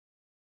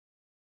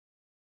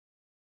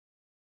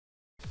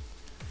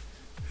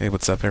Hey,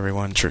 what's up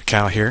everyone? Trick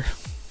Cow here.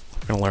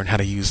 We're going to learn how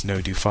to use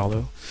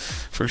NoDoFollow.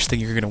 First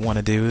thing you're going to want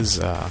to do is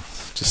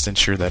just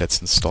ensure that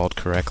it's installed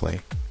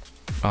correctly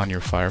on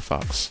your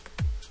Firefox.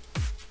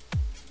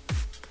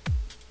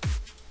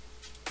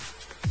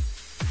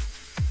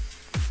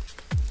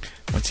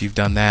 Once you've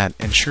done that,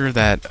 ensure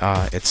that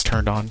it's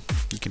turned on.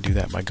 You can do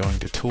that by going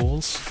to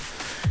Tools,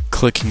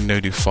 clicking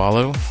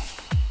NoDoFollow.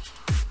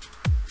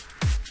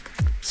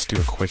 Let's do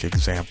a quick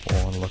example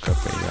and look up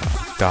a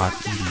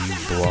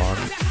 .edu blog.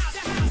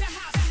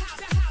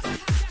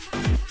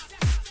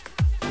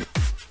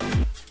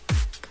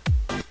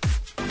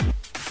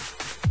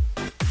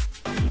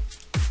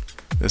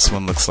 This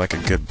one looks like a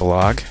good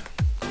blog.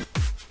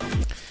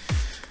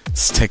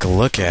 Let's take a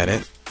look at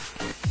it.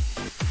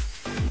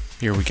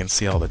 Here we can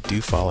see all the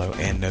DoFollow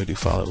and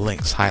NoDoFollow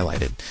links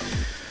highlighted.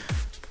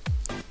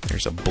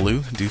 There's a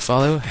blue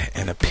DoFollow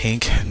and a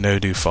pink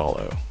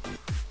NoDoFollow.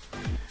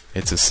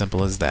 It's as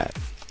simple as that.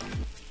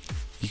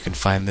 You can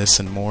find this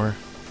and more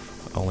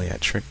only at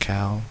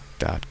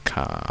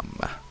trickcow.com.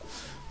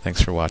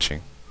 Thanks for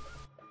watching.